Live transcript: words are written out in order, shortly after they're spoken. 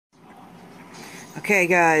Okay,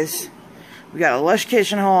 guys, we got a Lush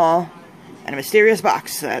kitchen haul and a mysterious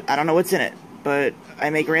box that I don't know what's in it, but I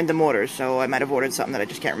make random orders, so I might have ordered something that I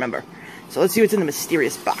just can't remember. So let's see what's in the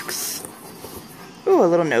mysterious box. Ooh, a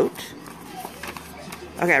little note.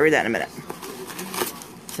 Okay, I'll read that in a minute.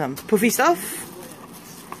 Some poofy stuff.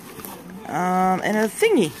 And a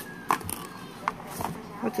thingy.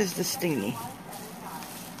 What is this thingy?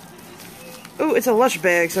 Ooh, it's a Lush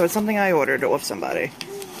bag, so it's something I ordered off somebody.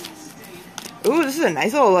 Ooh, this is a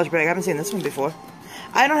nice little Lush bag. I haven't seen this one before.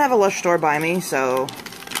 I don't have a Lush store by me, so,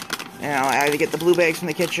 you know, I either get the blue bags from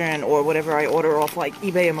the kitchen or whatever I order off, like,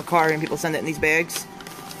 eBay or Mercari, and people send it in these bags.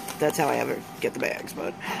 That's how I ever get the bags,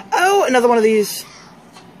 but... Oh, another one of these.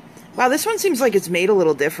 Wow, this one seems like it's made a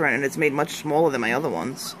little different, and it's made much smaller than my other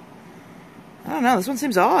ones. I don't know, this one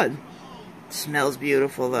seems odd. It smells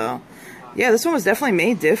beautiful, though. Yeah, this one was definitely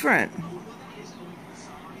made different.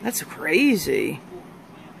 That's crazy.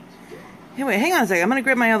 Hey, wait, hang on a second. I'm going to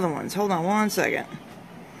grab my other ones. Hold on one second.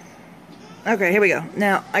 Okay, here we go.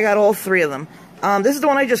 Now, I got all three of them. This is the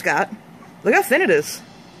one I just got. Look how thin it is.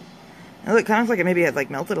 Now, look, kind of like it maybe had, like,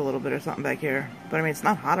 melted a little bit or something back here. But, I mean, it's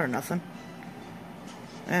not hot or nothing.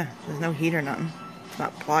 Yeah, there's no heat or nothing. It's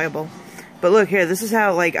not pliable. But look here, this is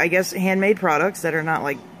how, like, I guess handmade products that are not,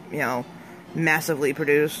 like, you know, massively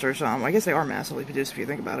produced or something. I guess they are massively produced if you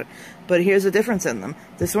think about it. But here's the difference in them.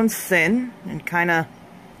 This one's thin and kind of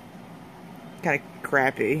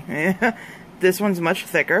crappy. This one's much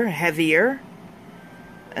thicker, heavier,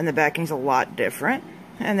 and the backing's a lot different.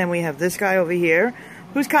 And then we have this guy over here,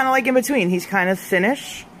 who's kind of like in between. He's kind of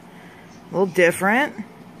thinnish, a little different.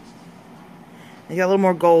 He's got a little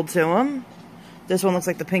more gold to him. This one looks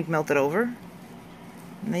like the pink melted over.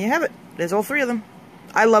 And there you have it. There's all three of them.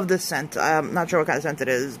 I love this scent. I'm not sure what kind of scent it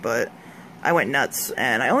is, but I went nuts.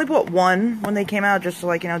 And I only bought one when they came out, just to,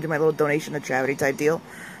 like, you know, do my little donation to charity type deal.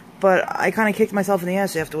 But I kind of kicked myself in the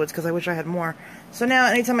ass afterwards because I wish I had more. So now,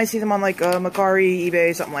 anytime I see them on, like, Mercari,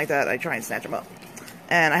 eBay, something like that, I try and snatch them up.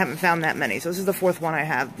 And I haven't found that many. So this is the fourth one I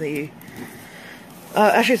have. Actually,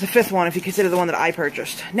 it's the fifth one if you consider the one that I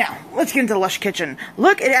purchased. Now, let's get into the Lush kitchen.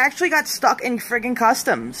 Look, it actually got stuck in friggin'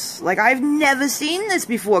 customs. Like, I've never seen this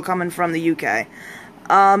before coming from the UK.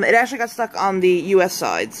 It actually got stuck on the US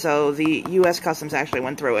side. So the US customs actually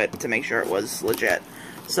went through it to make sure it was legit.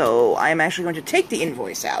 So I'm actually going to take the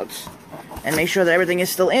invoice out and make sure that everything is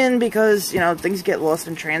still in because, you know, things get lost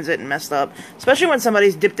in transit and messed up. Especially when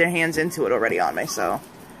somebody's dipped their hands into it already on me, so.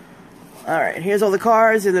 Alright, here's all the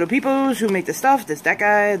cards, the little peoples who make the stuff. There's that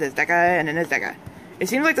guy, and then there's that guy. It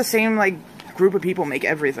seems like the same, like, group of people make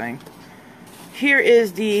everything. Here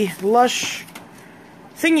is the Lush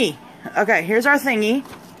thingy. Okay, here's our thingy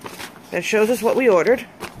that shows us what we ordered.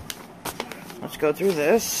 Let's go through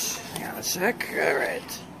this. Hang on a sec.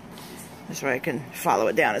 Alright. This way I can follow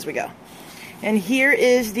it down as we go. And here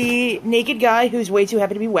is the naked guy who's way too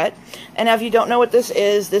happy to be wet. And now if you don't know what this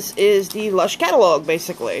is the Lush catalog,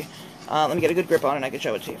 basically. Let me get a good grip on it and I can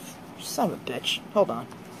show it to you. Son of a bitch. Hold on.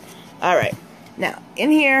 Alright. Now,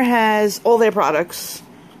 in here has all their products.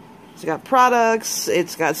 It's got products.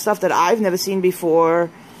 It's got stuff that I've never seen before.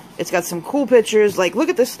 It's got some cool pictures. Like, look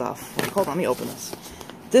at this stuff. Like, hold on, let me open this.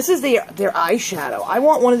 This is their eyeshadow. I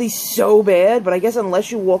want one of these so bad, but I guess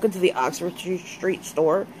unless you walk into the Oxford Street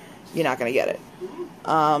store, you're not going to get it.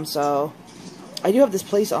 So, I do have this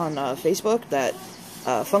place on Facebook that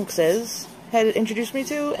Funk Says had introduced me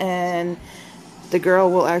to, and the girl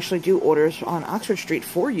will actually do orders on Oxford Street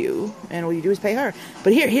for you, and all you do is pay her.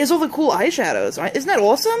 But here's all the cool eyeshadows. Isn't that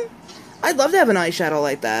awesome? I'd love to have an eyeshadow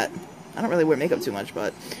like that. I don't really wear makeup too much,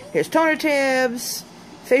 but here's toner tabs,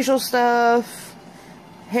 facial stuff,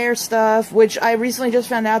 hair stuff, which I recently just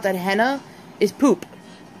found out that henna is poop.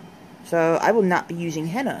 So I will not be using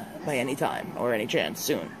henna by any time, or any chance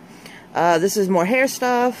soon. This is more hair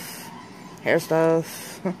stuff, hair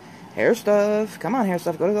stuff, hair stuff. Come on, hair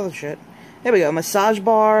stuff, go to the other shit. There we go, massage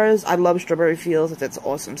bars. I love strawberry feels, that's an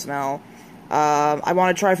awesome smell. I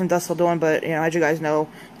want to try from Dusk Till Dawn, but, you know, as you guys know,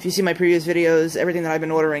 if you see my previous videos, everything that I've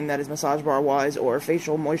been ordering that is massage bar-wise or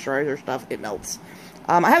facial moisturizer stuff, it melts.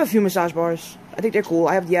 I have a few massage bars. I think they're cool.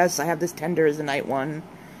 I have this Tender as the night one.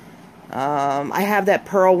 I have that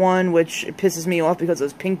pearl one, which pisses me off because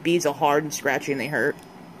those pink beads are hard and scratchy and they hurt.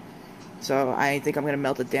 So I think I'm going to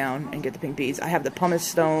melt it down and get the pink beads. I have the pumice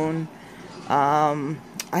stone. I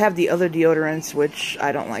have the other deodorants, which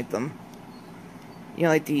I don't like them. You know,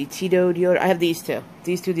 like the Tito deodorant. I have these two.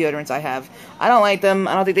 These two deodorants I have. I don't like them.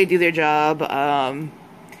 I don't think they do their job.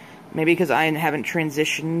 Maybe because I haven't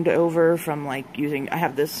transitioned over from, like, using... I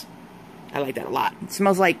have this. I like that a lot. It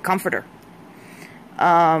smells like comforter.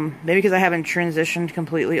 Maybe because I haven't transitioned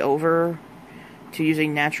completely over to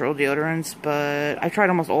using natural deodorants, but I've tried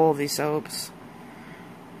almost all of these soaps.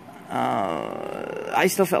 I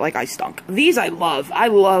still felt like I stunk. These I love. I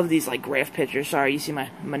love these, like, graph pictures. Sorry, you see my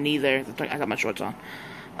knee there. I got my shorts on.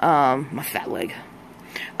 My fat leg.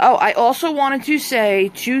 Oh, I also wanted to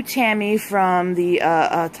say to Tammy from the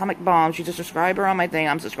Atomic Bomb, she's a subscriber on my thing.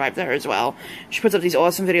 I'm subscribed to her as well. She puts up these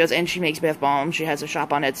awesome videos, and she makes bath bombs. She has a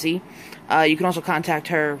shop on Etsy. You can also contact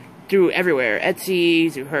her through everywhere.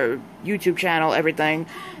 Etsy, through her YouTube channel, everything.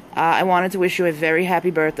 I wanted to wish you a very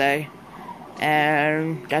happy birthday.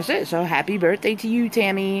 And that's it. So, happy birthday to you,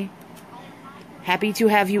 Tammy. Happy to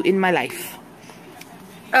have you in my life.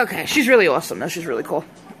 Okay, she's really awesome, though. She's really cool.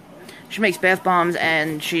 She makes bath bombs,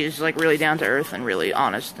 and she's, like, really down to earth and really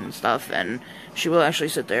honest and stuff, and she will actually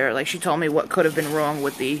sit there. Like, she told me what could have been wrong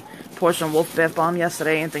with the Porcelain Wolf bath bomb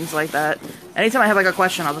yesterday and things like that. Anytime I have, like, a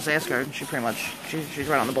question, I'll just ask her, and she pretty much, she's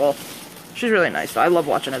right on the ball. She's really nice, though. I love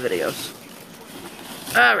watching her videos.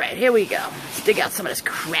 Alright, here we go. Let's dig out some of this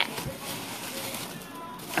crap.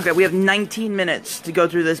 Okay, we have 19 minutes to go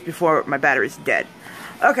through this before my battery's dead.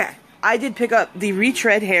 Okay, I did pick up the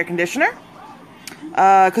Retread hair conditioner.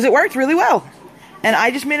 Because it worked really well. And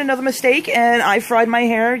I just made another mistake, and I fried my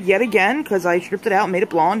hair yet again, because I stripped it out, made it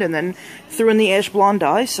blonde, and then threw in the ash blonde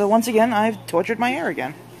dye. So once again, I've tortured my hair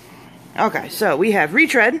again. Okay, so we have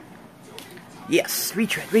Retread. Yes,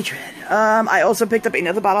 Retread. I also picked up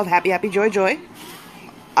another bottle of Happy Happy Joy Joy.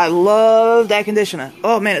 I love that conditioner.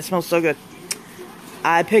 Oh man, it smells so good.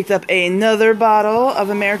 I picked up another bottle of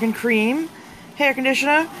American Cream hair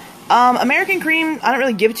conditioner. American Cream, I don't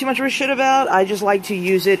really give too much of a shit about. I just like to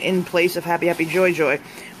use it in place of Happy Happy Joy Joy.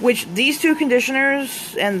 Which, these two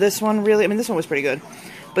conditioners, and this one really, I mean, this one was pretty good.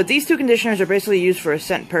 But these two conditioners are basically used for a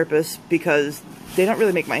scent purpose because they don't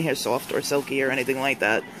really make my hair soft or silky or anything like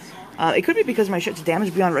that. It could be because my shit's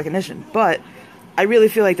damaged beyond recognition, but I really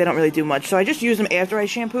feel like they don't really do much. So I just use them after I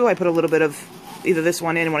shampoo. I put a little bit of either this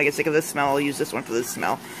one in, and when I get sick of this smell, I'll use this one for this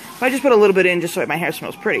smell. So I just put a little bit in just so my hair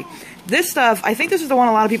smells pretty. This stuff, I think this is the one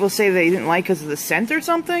a lot of people say they didn't like because of the scent or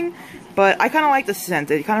something, but I kind of like the scent.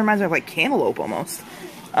 It kind of reminds me of like cantaloupe almost.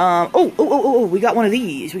 We got one of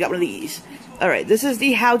these. Alright, this is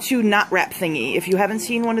the how to knot wrap thingy. If you haven't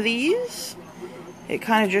seen one of these, it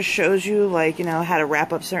kind of just shows you, like, you know, how to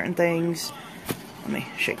wrap up certain things. Let me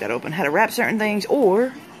shake that open. How to wrap certain things,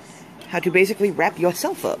 or how to basically wrap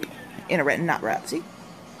yourself up in a knot wrap. See?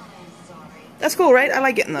 That's cool, right? I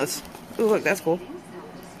like getting those. Ooh, look, that's cool.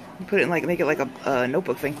 You put it in, like, make it like a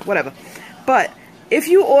notebook thing. Whatever. But if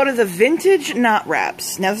you order the vintage knot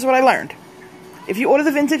wraps, now this is what I learned. If you order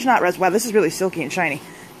the vintage knot wraps, wow, this is really silky and shiny.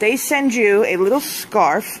 They send you a little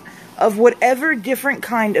scarf of whatever different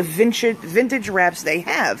kind of vintage wraps they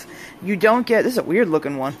have. You don't get, this is a weird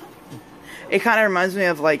looking one. It kind of reminds me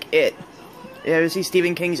of, like, It. You ever see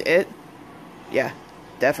Stephen King's It? Yeah,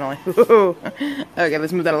 definitely. Okay,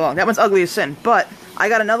 let's move that along. That one's ugly as sin, but I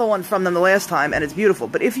got another one from them the last time, and it's beautiful.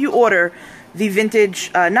 But if you order the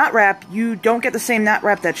vintage knot wrap, you don't get the same knot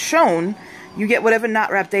wrap that's shown. You get whatever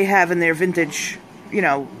knot wrap they have in their vintage, you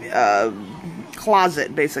know,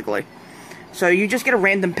 closet, basically. So you just get a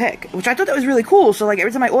random pick, which I thought that was really cool. So, like,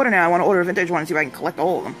 every time I order now, I want to order a vintage one and see if I can collect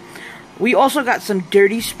all of them. We also got some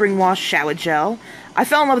Dirty Spring Wash Shower Gel. I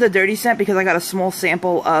fell in love with the Dirty scent because I got a small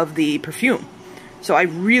sample of the perfume. So I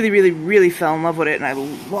really fell in love with it, and I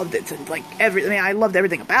loved it. Like, I loved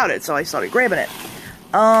everything about it, so I started grabbing it.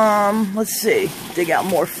 Let's see. Dig out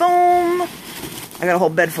more foam. I got a whole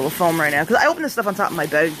bed full of foam right now, because I open this stuff on top of my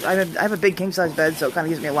bed. I have a big king-size bed, so it kind of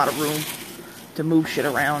gives me a lot of room to move shit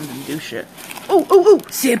around and do shit. Ooh!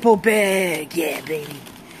 Sample bag! Yeah, baby.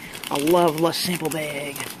 I love Lush sample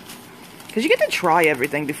bag. Because you get to try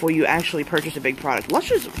everything before you actually purchase a big product. Lush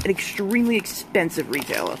is an extremely expensive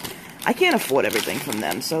retailer. I can't afford everything from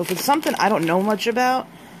them. So if it's something I don't know much about,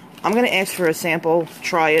 I'm going to ask for a sample,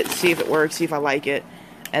 try it, see if it works, see if I like it,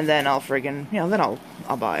 and then I'll friggin', you know, then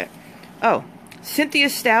I'll buy it. Oh, Cynthia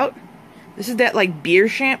Stout. This is that, like, beer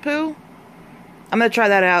shampoo. I'm going to try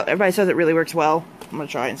that out. Everybody says it really works well. I'm going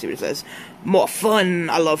to try it and see what it says. More fun.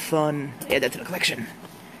 I love fun. Add that to the collection.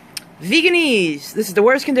 Veganese. This is the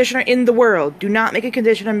worst conditioner in the world. Do not make a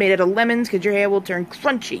conditioner made out of lemons because your hair will turn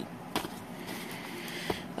crunchy.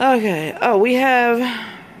 Okay. Oh, we have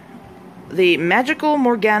the Magical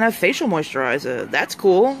Morgana Facial Moisturizer. That's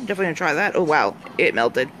cool. Definitely going to try that. Oh, wow. It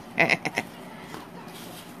melted.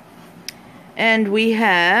 And we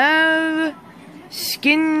have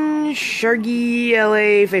Skin Shargy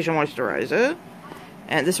LA Facial Moisturizer.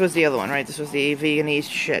 And this was the other one, right? This was the Veganese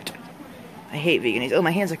shit. I hate Veganese. Oh,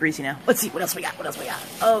 my hands are greasy now. Let's see, what else we got?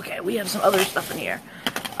 Okay, we have some other stuff in here.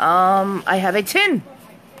 I have a tin.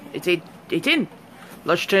 It's a tin.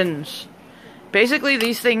 Lush tins. Basically,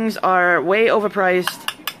 these things are way overpriced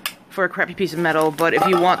for a crappy piece of metal, but if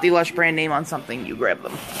you want the Lush brand name on something, you grab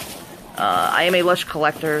them. I am a Lush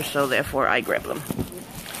collector, so therefore I grab them.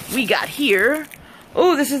 We got here...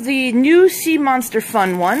 Oh, this is the new Sea Monster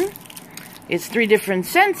Fun one. It's 3 different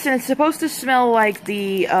scents, and it's supposed to smell like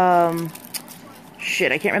the,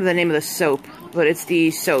 shit, I can't remember the name of the soap, but it's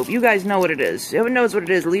the soap. You guys know what it is. Whoever knows what it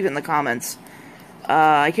is, leave it in the comments.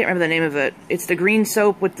 I can't remember the name of it. It's the green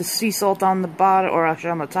soap with the sea salt on the bottom, or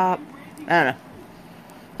actually on the top. I don't know.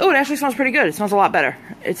 Oh, it actually smells pretty good. It smells a lot better.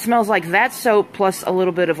 It smells like that soap plus a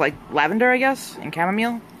little bit of, like, lavender, I guess, and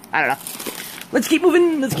chamomile. I don't know. Let's keep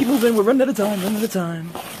moving. Let's keep moving. We're running out of time.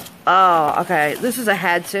 Oh, okay. This is a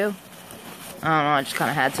had to. I don't know. I just kind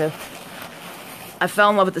of had to. I fell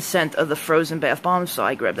in love with the scent of the frozen bath bombs, so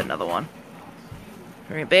I grabbed another one.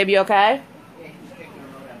 Baby, okay?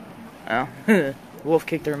 Oh. Wolf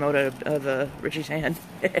kicked the remote out of Richie's hand.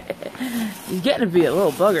 He's getting to be a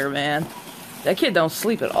little bugger, man. That kid don't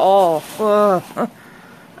sleep at all.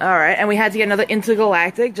 Alright, and we had to get another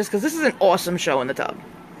Intergalactic, just because this is an awesome show in the tub.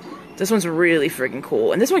 This one's really friggin'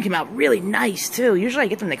 cool. And this one came out really nice, too. Usually I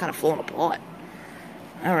get them, they kind of falling apart.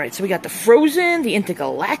 Alright, so we got the Frozen, the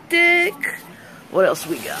Intergalactic. What else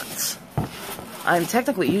we got? I'm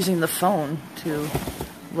technically using the phone to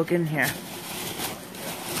look in here.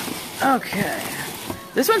 Okay.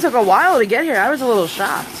 This one took a while to get here. I was a little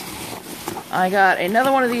shocked. I got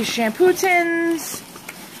another one of these shampoo tins.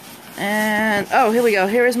 And, oh, here we go.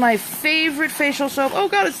 Here is my favorite facial soap. Oh,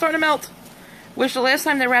 God, it's starting to melt. Which the last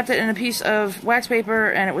time they wrapped it in a piece of wax paper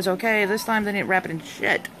and it was okay. This time they didn't wrap it in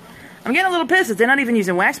shit. I'm getting a little pissed that they're not even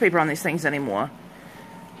using wax paper on these things anymore.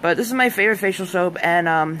 But this is my favorite facial soap, and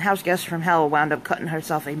House Guest from Hell wound up cutting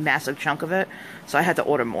herself a massive chunk of it. So I had to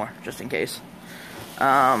order more, just in case.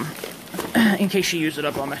 In case she used it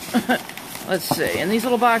up on me. Let's see. In these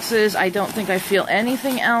little boxes, I don't think I feel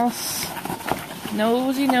anything else.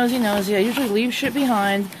 Nosy, nosy, nosy. I usually leave shit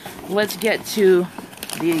behind. Let's get to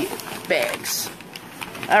the bags.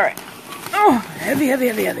 Alright. Oh, heavy, heavy,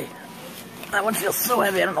 heavy, heavy. That one feels so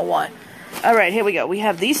heavy, I don't know why. Alright, here we go. We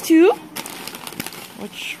have these two.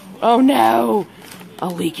 Which... Oh no! A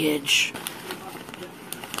leakage.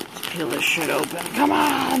 Let's peel this shit open. Come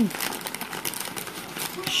on!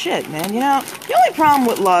 Shit, man. You know, the only problem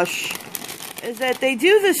with Lush is that they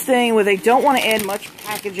do this thing where they don't want to add much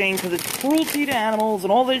packaging because it's cruelty to animals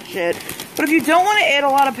and all this shit. But if you don't want to add a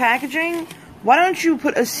lot of packaging, why don't you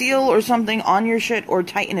put a seal or something on your shit or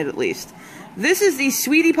tighten it at least? This is the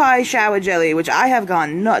Sweetie Pie Shower Jelly, which I have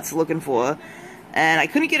gone nuts looking for. And I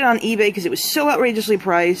couldn't get it on eBay because it was so outrageously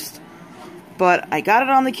priced. But I got it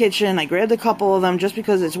on the kitchen. I grabbed a couple of them just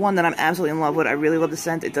because it's one that I'm absolutely in love with. I really love the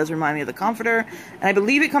scent. It does remind me of the Comforter. And I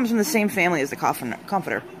believe it comes from the same family as the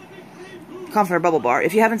Comforter. Comforter Bubble Bar.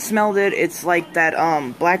 If you haven't smelled it, it's like that,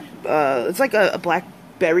 it's like a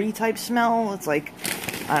blackberry type smell. It's like,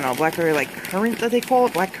 I don't know, blackberry, like currant that they call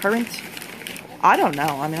it? Black currant? I don't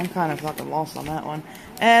know. I mean, I'm kind of fucking lost on that one.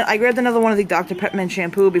 And I grabbed another one of the Dr. Peppermint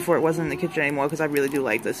shampoo before it wasn't in the kitchen anymore because I really do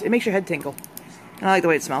like this. It makes your head tinkle. And I like the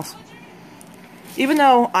way it smells. Even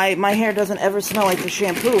though my hair doesn't ever smell like the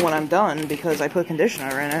shampoo when I'm done because I put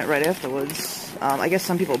conditioner in it right afterwards. I guess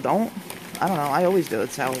some people don't. I don't know. I always do.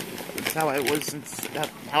 It's how I was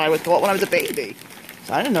how I was taught when I was a baby.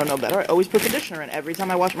 So I didn't know no better. I always put conditioner in every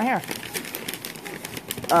time I wash my hair.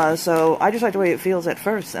 So I just like the way it feels at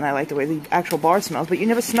first, and I like the way the actual bar smells, but you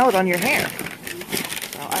never smell it on your hair.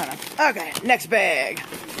 So I don't know. Okay, next bag.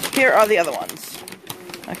 Here are the other ones.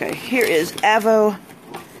 Okay, here is Avo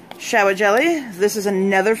Shower Jelly. This is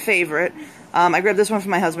another favorite. I grabbed this one for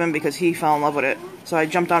my husband because he fell in love with it. So I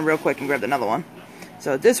jumped on real quick and grabbed another one.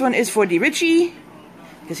 So this one is for D. Richie,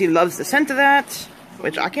 because he loves the scent of that,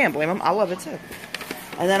 which I can't blame him. I love it too.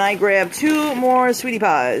 And then I grabbed 2 more Sweetie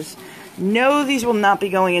Pies. No, these will not be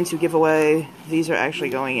going into giveaway. These are actually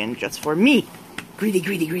going in just for me. Greedy,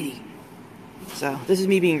 greedy, greedy. So this is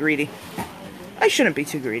me being greedy. I shouldn't be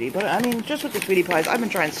too greedy, but I mean, just with the Sweetie Pies, I've been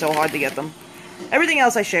trying so hard to get them. Everything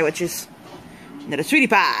else I share, which is not a Sweetie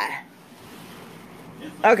Pie.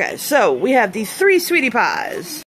 Okay, so we have these 3 Sweetie Pies.